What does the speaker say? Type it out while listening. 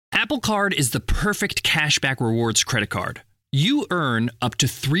Apple Card is the perfect cashback rewards credit card. You earn up to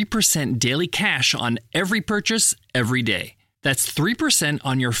 3% daily cash on every purchase every day. That's 3%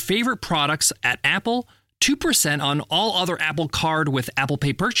 on your favorite products at Apple, 2% on all other Apple Card with Apple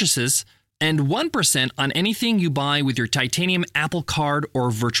Pay purchases, and 1% on anything you buy with your titanium Apple Card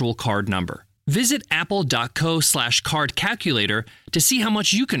or virtual card number. Visit apple.co/card calculator to see how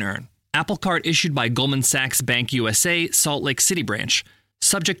much you can earn. Apple Card issued by Goldman Sachs Bank USA, Salt Lake City branch.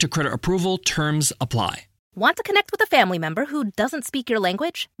 Subject to credit approval, terms apply. Want to connect with a family member who doesn't speak your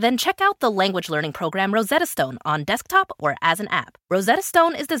language? Then check out the language learning program Rosetta Stone on desktop or as an app. Rosetta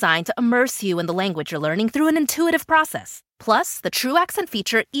Stone is designed to immerse you in the language you're learning through an intuitive process. Plus, the True Accent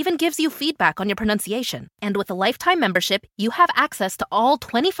feature even gives you feedback on your pronunciation. And with a lifetime membership, you have access to all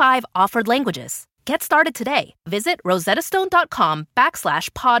 25 offered languages. Get started today. Visit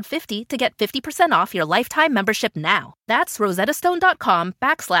rosettastone.com/pod50 to get 50% off your lifetime membership now. That's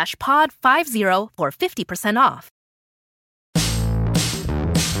rosettastone.com/pod50 for 50% off.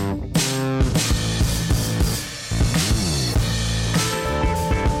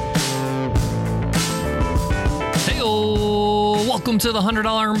 Welcome to the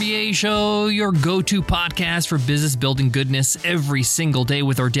 $100 MBA Show, your go-to podcast for business building goodness every single day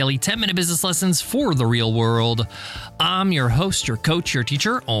with our daily 10-minute business lessons for the real world. I'm your host, your coach, your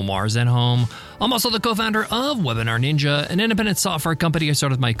teacher, Omar Zenhom. I'm also the co-founder of Webinar Ninja, an independent software company I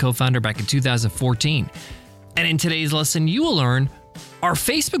started with my co-founder back in 2014. And in today's lesson, you will learn, are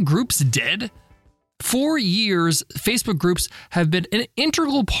Facebook groups dead? For years, Facebook groups have been an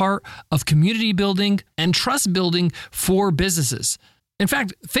integral part of community building and trust building for businesses. In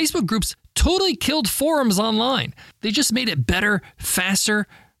fact, Facebook groups totally killed forums online. They just made it better, faster,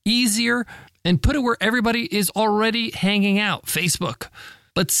 easier, and put it where everybody is already hanging out, Facebook.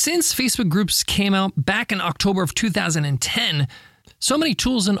 But since Facebook groups came out back in October of 2010, so many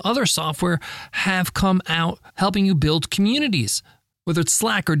tools and other software have come out helping you build communities. Whether it's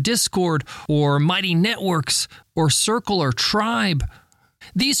Slack or Discord or Mighty Networks or Circle or Tribe.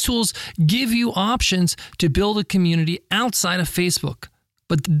 These tools give you options to build a community outside of Facebook.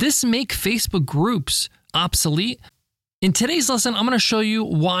 But does this make Facebook groups obsolete? In today's lesson, I'm going to show you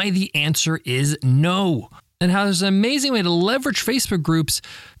why the answer is no, and how there's an amazing way to leverage Facebook groups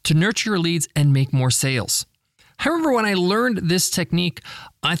to nurture your leads and make more sales. I remember when I learned this technique,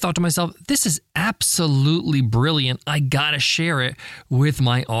 I thought to myself, this is absolutely brilliant. I gotta share it with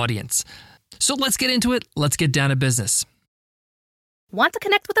my audience. So let's get into it. Let's get down to business. Want to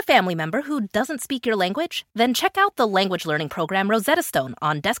connect with a family member who doesn't speak your language? Then check out the language learning program Rosetta Stone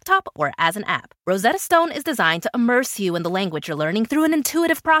on desktop or as an app. Rosetta Stone is designed to immerse you in the language you're learning through an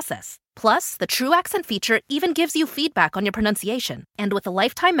intuitive process. Plus, the True Accent feature even gives you feedback on your pronunciation. And with a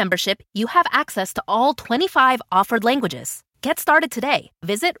lifetime membership, you have access to all 25 offered languages. Get started today.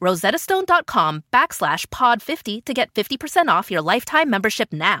 Visit rosettastone.com/pod50 to get 50% off your lifetime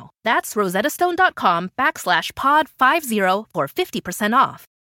membership now. That's rosettastone.com/pod50 for 50% off.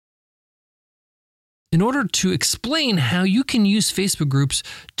 In order to explain how you can use Facebook groups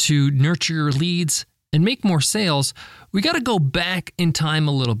to nurture your leads and make more sales, we got to go back in time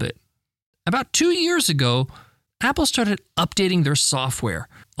a little bit. About 2 years ago, Apple started updating their software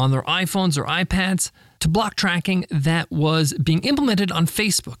on their iPhones or iPads to block tracking that was being implemented on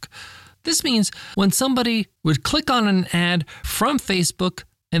Facebook. This means when somebody would click on an ad from Facebook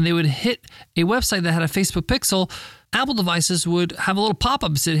and they would hit a website that had a Facebook pixel, Apple devices would have a little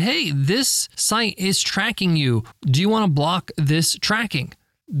pop-up that said, hey, this site is tracking you. Do you want to block this tracking?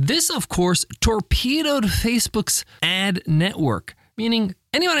 This, of course, torpedoed Facebook's ad network, meaning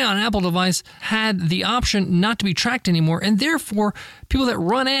anybody on an Apple device had the option not to be tracked anymore, and therefore people that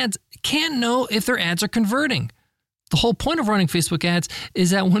run ads can't know if their ads are converting. The whole point of running Facebook ads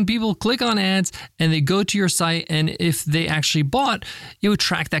is that when people click on ads and they go to your site, and if they actually bought, it would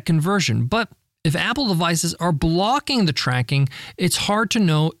track that conversion. But if Apple devices are blocking the tracking, it's hard to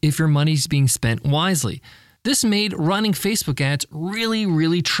know if your money's being spent wisely. This made running Facebook ads really,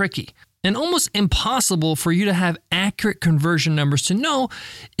 really tricky and almost impossible for you to have accurate conversion numbers to know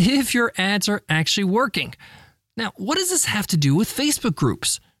if your ads are actually working. Now, what does this have to do with Facebook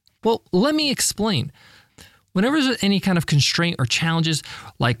groups? Well, let me explain. Whenever there's any kind of constraint or challenges,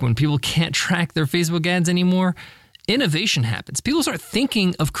 like when people can't track their Facebook ads anymore, innovation happens. People start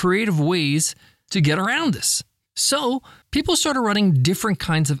thinking of creative ways to get around this. So people started running different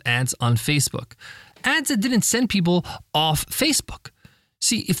kinds of ads on Facebook. Ads that didn't send people off Facebook.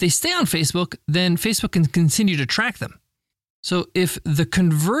 See, if they stay on Facebook, then Facebook can continue to track them. So if the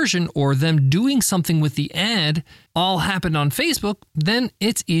conversion or them doing something with the ad all happened on Facebook, then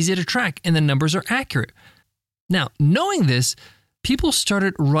it's easy to track and the numbers are accurate. Now, knowing this, people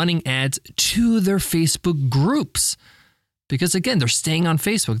started running ads to their Facebook groups. Because again, they're staying on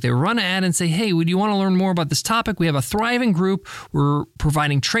Facebook. They run an ad and say, hey, would you want to learn more about this topic? We have a thriving group. We're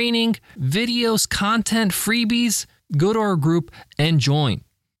providing training, videos, content, freebies. Go to our group and join.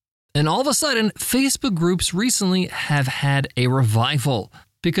 And all of a sudden, Facebook groups recently have had a revival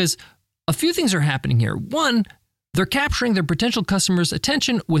because a few things are happening here. One, they're capturing their potential customers'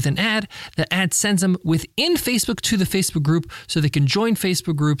 attention with an ad. The ad sends them within Facebook to the Facebook group so they can join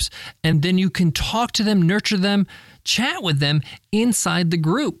Facebook groups, and then you can talk to them, nurture them, chat with them inside the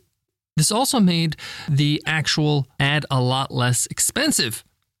group. This also made the actual ad a lot less expensive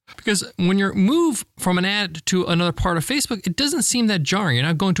because when you move from an ad to another part of Facebook, it doesn't seem that jarring. You're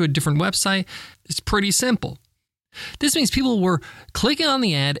not going to a different website. It's pretty simple. This means people were clicking on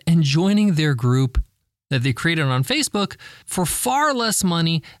the ad and joining their group that they created on Facebook for far less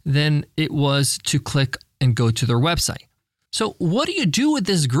money than it was to click and go to their website. So what do you do with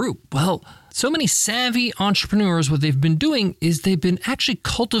this group? Well, so many savvy entrepreneurs, what they've been doing is they've been actually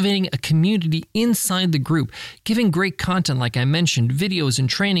cultivating a community inside the group, giving great content, like I mentioned, videos and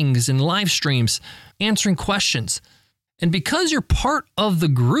trainings and live streams, answering questions. And because you're part of the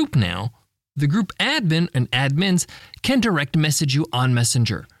group now, the group admin and admins can direct message you on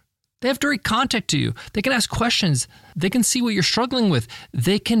Messenger. They have direct contact to you. They can ask questions. They can see what you're struggling with.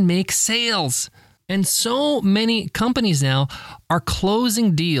 They can make sales. And so many companies now are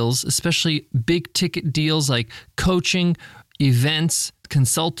closing deals, especially big ticket deals like coaching, events,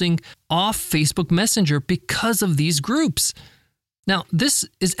 consulting, off Facebook Messenger because of these groups. Now, this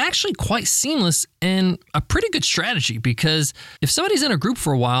is actually quite seamless and a pretty good strategy because if somebody's in a group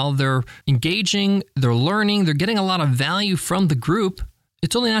for a while, they're engaging, they're learning, they're getting a lot of value from the group.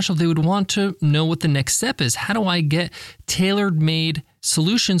 It's only natural they would want to know what the next step is. How do I get tailor-made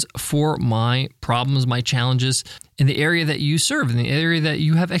solutions for my problems, my challenges in the area that you serve, in the area that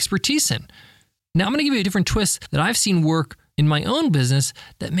you have expertise in? Now, I'm going to give you a different twist that I've seen work in my own business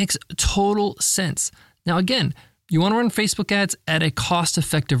that makes total sense. Now, again, you want to run Facebook ads at a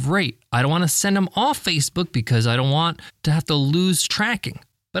cost-effective rate. I don't want to send them off Facebook because I don't want to have to lose tracking.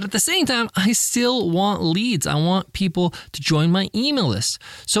 But at the same time, I still want leads. I want people to join my email list.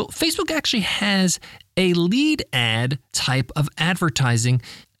 So Facebook actually has a lead ad type of advertising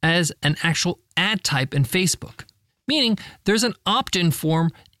as an actual ad type in Facebook, meaning there's an opt-in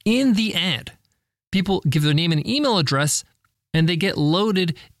form in the ad. People give their name and email address, and they get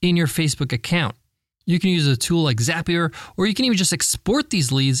loaded in your Facebook account. You can use a tool like Zapier, or you can even just export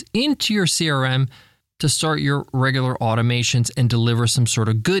these leads into your CRM to start your regular automations and deliver some sort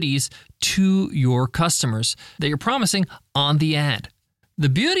of goodies to your customers that you're promising on the ad. The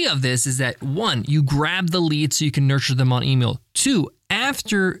beauty of this is that, one, you grab the lead so you can nurture them on email. Two,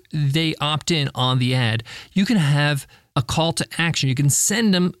 after they opt in on the ad, you can have a call to action. You can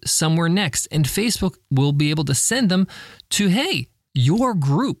send them somewhere next, and Facebook will be able to send them to, hey, your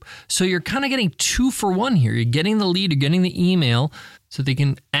group. So you're kind of getting 2 for 1 here. You're getting the lead, you're getting the email so they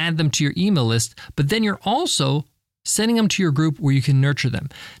can add them to your email list, but then you're also sending them to your group where you can nurture them.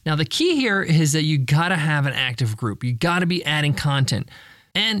 Now, the key here is that you got to have an active group. You got to be adding content,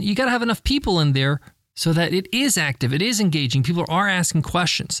 and you got to have enough people in there so that it is active, it is engaging, people are asking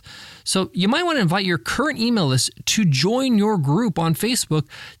questions. So you might want to invite your current email list to join your group on Facebook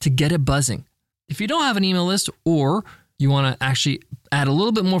to get it buzzing. If you don't have an email list, or you want to actually add a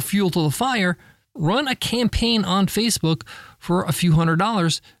little bit more fuel to the fire, run a campaign on Facebook for a few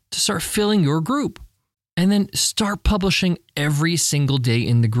 $100s to start filling your group. And then start publishing every single day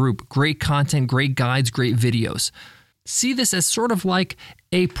in the group. Great content, great guides, great videos. See this as sort of like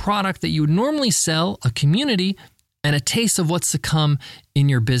a product that you would normally sell, a community, and a taste of what's to come in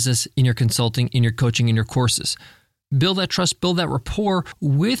your business, in your consulting, in your coaching, in your courses. Build that trust, build that rapport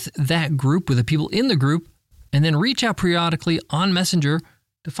with that group, with the people in the group, and then reach out periodically on Messenger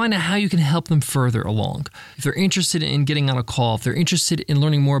to find out how you can help them further along. If they're interested in getting on a call, if they're interested in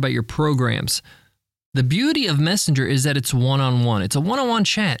learning more about your programs. The beauty of Messenger is that it's one-on-one. It's a one-on-one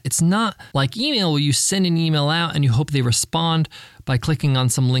chat. It's not like email where you send an email out and you hope they respond by clicking on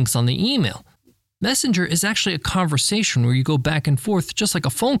some links on the email. Messenger is actually a conversation where you go back and forth just like a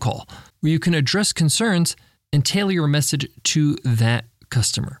phone call, where you can address concerns and tailor your message to that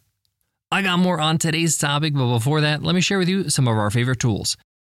customer. I got more on today's topic, but before that, let me share with you some of our favorite tools.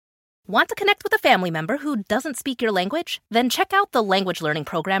 Want to connect with a family member who doesn't speak your language? Then check out the language learning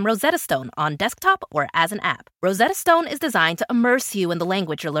program Rosetta Stone on desktop or as an app. Rosetta Stone is designed to immerse you in the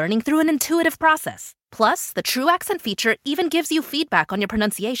language you're learning through an intuitive process. Plus, the True Accent feature even gives you feedback on your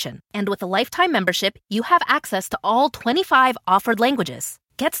pronunciation. And with a lifetime membership, you have access to all 25 offered languages.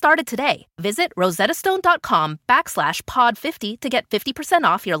 Get started today. Visit rosettastone.com/pod50 to get 50%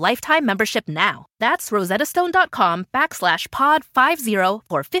 off your lifetime membership now. That's rosettastone.com/pod50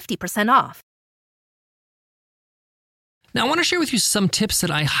 for 50% off. Now, I want to share with you some tips that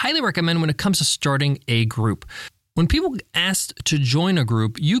I highly recommend when it comes to starting a group. When people get asked to join a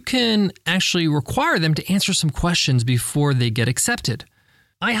group, you can actually require them to answer some questions before they get accepted.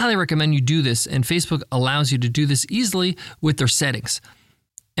 I highly recommend you do this, and Facebook allows you to do this easily with their settings.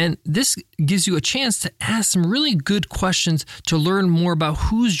 And this gives you a chance to ask some really good questions to learn more about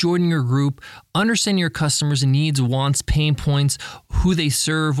who's joining your group, understand your customers' needs, wants, pain points, who they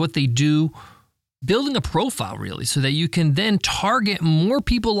serve, what they do, building a profile really, so that you can then target more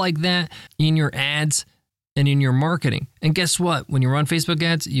people like that in your ads and in your marketing. And guess what? When you run Facebook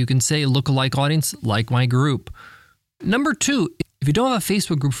ads, you can say lookalike audience, like my group. Number 2, if you don't have a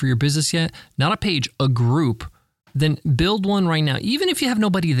Facebook group for your business yet, not a page, a group, then build one right now, even if you have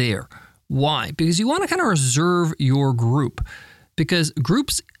nobody there. Why? Because you want to kind of reserve your group, because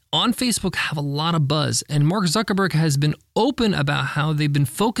groups on Facebook have a lot of buzz, and Mark Zuckerberg has been open about how they've been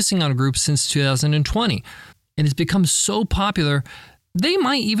focusing on groups since 2020, and it's become so popular. They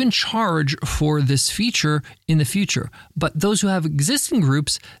might even charge for this feature in the future, but those who have existing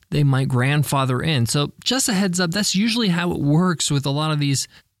groups, they might grandfather in. So just a heads up, that's usually how it works with a lot of these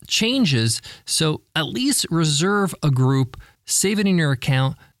changes. So at least reserve a group, save it in your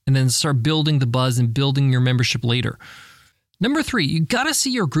account, and then start building the buzz and building your membership later. Number 3, you got to see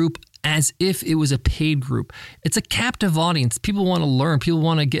your group as if it was a paid group. It's a captive audience. People want to learn. People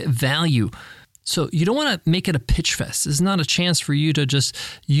want to get value. So you don't want to make it a pitch fest. It's not a chance for you to just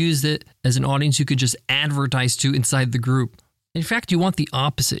use it as an audience you could just advertise to inside the group. In fact, you want the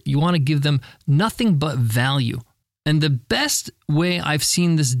opposite. You want to give them nothing but value. And the best way I've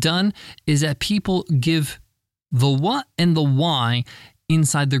seen this done is that people give the what and the why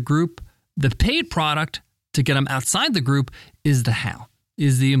inside the group. The paid product to get them outside the group is the how,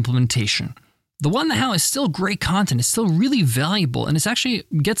 is the implementation. The what and the how is still great content. It's still really valuable, and it's actually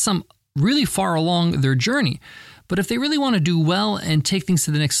gets them really far along their journey. But if they really want to do well and take things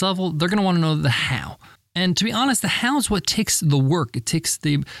to the next level, they're going to want to know the how. And to be honest, the how is what takes the work. It takes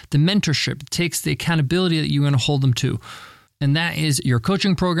the mentorship. It takes the accountability that you're going to hold them to. And that is your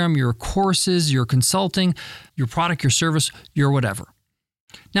coaching program, your courses, your consulting, your product, your service, your whatever.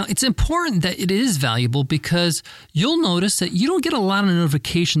 Now, it's important that it is valuable because you'll notice that you don't get a lot of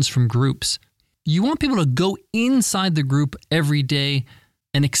notifications from groups. You want people to go inside the group every day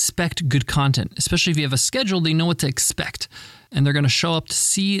and expect good content. Especially if you have a schedule, they know what to expect. And they're going to show up to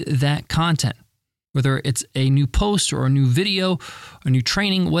see that content, whether it's a new post or a new video, a new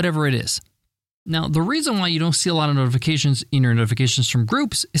training, whatever it is. Now, the reason why you don't see a lot of notifications in your notifications from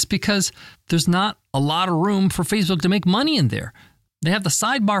groups is because there's not a lot of room for Facebook to make money in there. They have the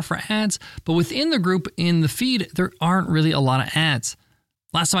sidebar for ads, but within the group, in the feed, there aren't really a lot of ads.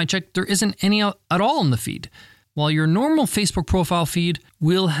 Last time I checked, there isn't any at all in the feed, while your normal Facebook profile feed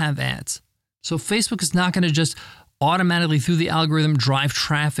will have ads. So Facebook is not going to just automatically, through the algorithm, drive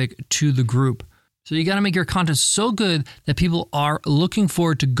traffic to the group. So you got to make your content so good that people are looking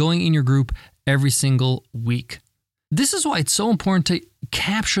forward to going in your group every single week. This is why it's so important to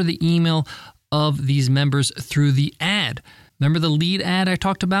capture the email of these members through the ad. Remember the lead ad I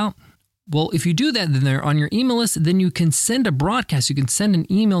talked about? Well, if you do that, then they're on your email list, then you can send a broadcast. You can send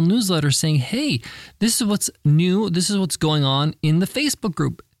an email newsletter saying, hey, this is what's new. This is what's going on in the Facebook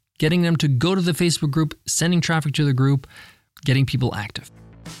group. Getting them to go to the Facebook group, sending traffic to the group, getting people active.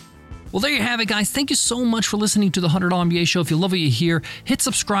 Well, there you have it, guys. Thank you so much for listening to the $100 MBA Show. If you love what you hear, hit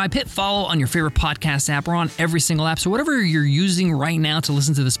subscribe, hit follow on your favorite podcast app. We're on every single app. So whatever you're using right now to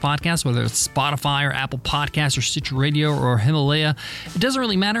listen to this podcast, whether it's Spotify or Apple Podcasts or Stitcher Radio or Himalaya, it doesn't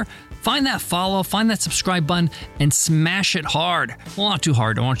really matter. Find that follow, find that subscribe button, and smash it hard. Well, not too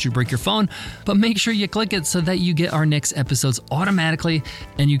hard. I don't want you to break your phone, but make sure you click it so that you get our next episodes automatically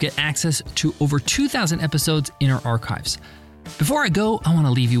and you get access to over 2,000 episodes in our archives. Before I go, I want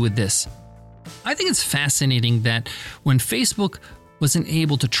to leave you with this. I think it's fascinating that when Facebook wasn't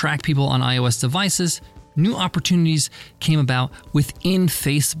able to track people on iOS devices, new opportunities came about within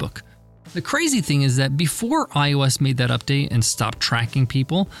Facebook. The crazy thing is that before iOS made that update and stopped tracking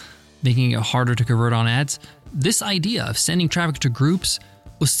people, making it harder to convert on ads, this idea of sending traffic to groups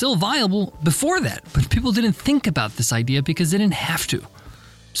was still viable before that, but people didn't think about this idea because they didn't have to.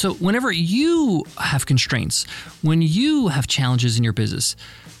 So whenever you have constraints, when you have challenges in your business,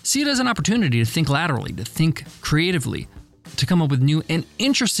 see it as an opportunity to think laterally, to think creatively, to come up with new and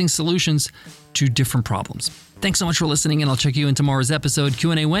interesting solutions to different problems. Thanks so much for listening, and I'll check you in tomorrow's episode,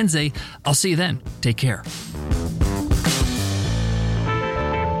 Q&A Wednesday. I'll see you then. Take care.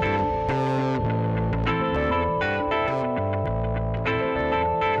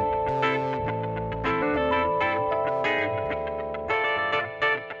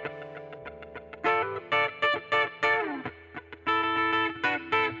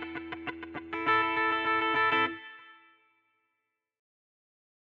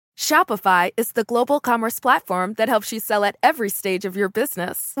 Shopify is the global commerce platform that helps you sell at every stage of your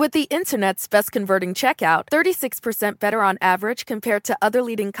business. With the internet's best converting checkout, 36% better on average compared to other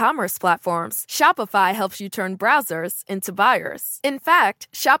leading commerce platforms, Shopify helps you turn browsers into buyers. In fact,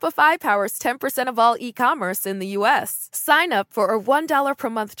 Shopify powers 10% of all e-commerce in the U.S. Sign up for a $1 per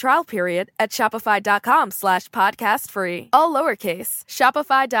month trial period at shopify.com/podcastfree. All lowercase,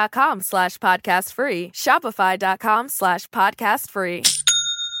 shopify.com/podcastfree, shopify.com/podcastfree.